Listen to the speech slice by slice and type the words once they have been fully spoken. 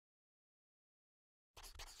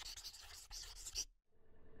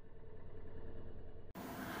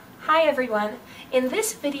Hi everyone! In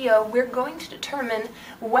this video we're going to determine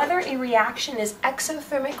whether a reaction is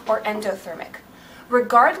exothermic or endothermic.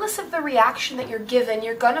 Regardless of the reaction that you're given,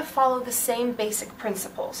 you're going to follow the same basic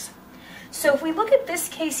principles. So if we look at this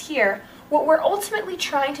case here, what we're ultimately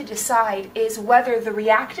trying to decide is whether the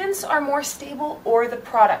reactants are more stable or the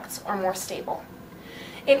products are more stable.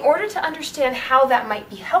 In order to understand how that might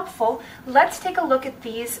be helpful, let's take a look at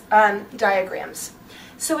these diagrams.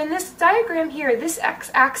 So in this diagram here, this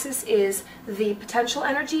x-axis is the potential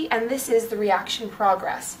energy and this is the reaction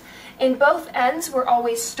progress. In both ends, we're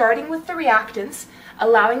always starting with the reactants,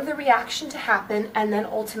 allowing the reaction to happen, and then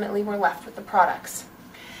ultimately we're left with the products.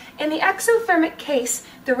 In the exothermic case,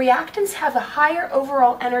 the reactants have a higher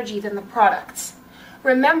overall energy than the products.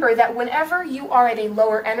 Remember that whenever you are at a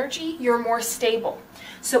lower energy, you're more stable.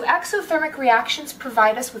 So exothermic reactions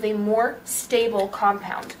provide us with a more stable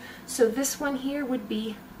compound. So this one here would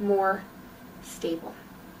be more stable,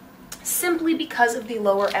 simply because of the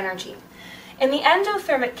lower energy. In the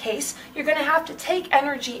endothermic case, you're going to have to take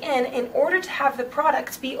energy in order to have the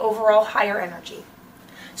products be overall higher energy.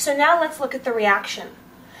 So now let's look at the reaction.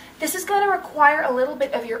 This is going to require a little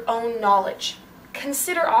bit of your own knowledge.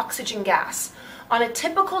 Consider oxygen gas. On a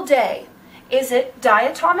typical day, is it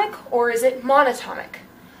diatomic or is it monatomic?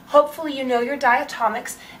 Hopefully you know your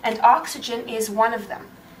diatomics, and oxygen is one of them.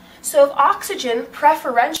 So if oxygen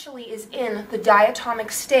preferentially is in the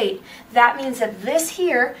diatomic state, that means that this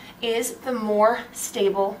here is the more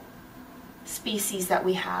stable species that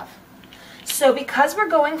we have. So because we're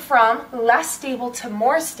going from less stable to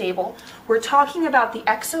more stable, we're talking about the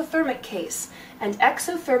exothermic case, and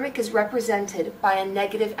exothermic is represented by a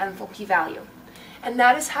negative enthalpy value. And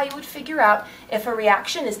that is how you would figure out if a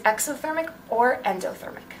reaction is exothermic or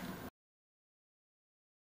endothermic.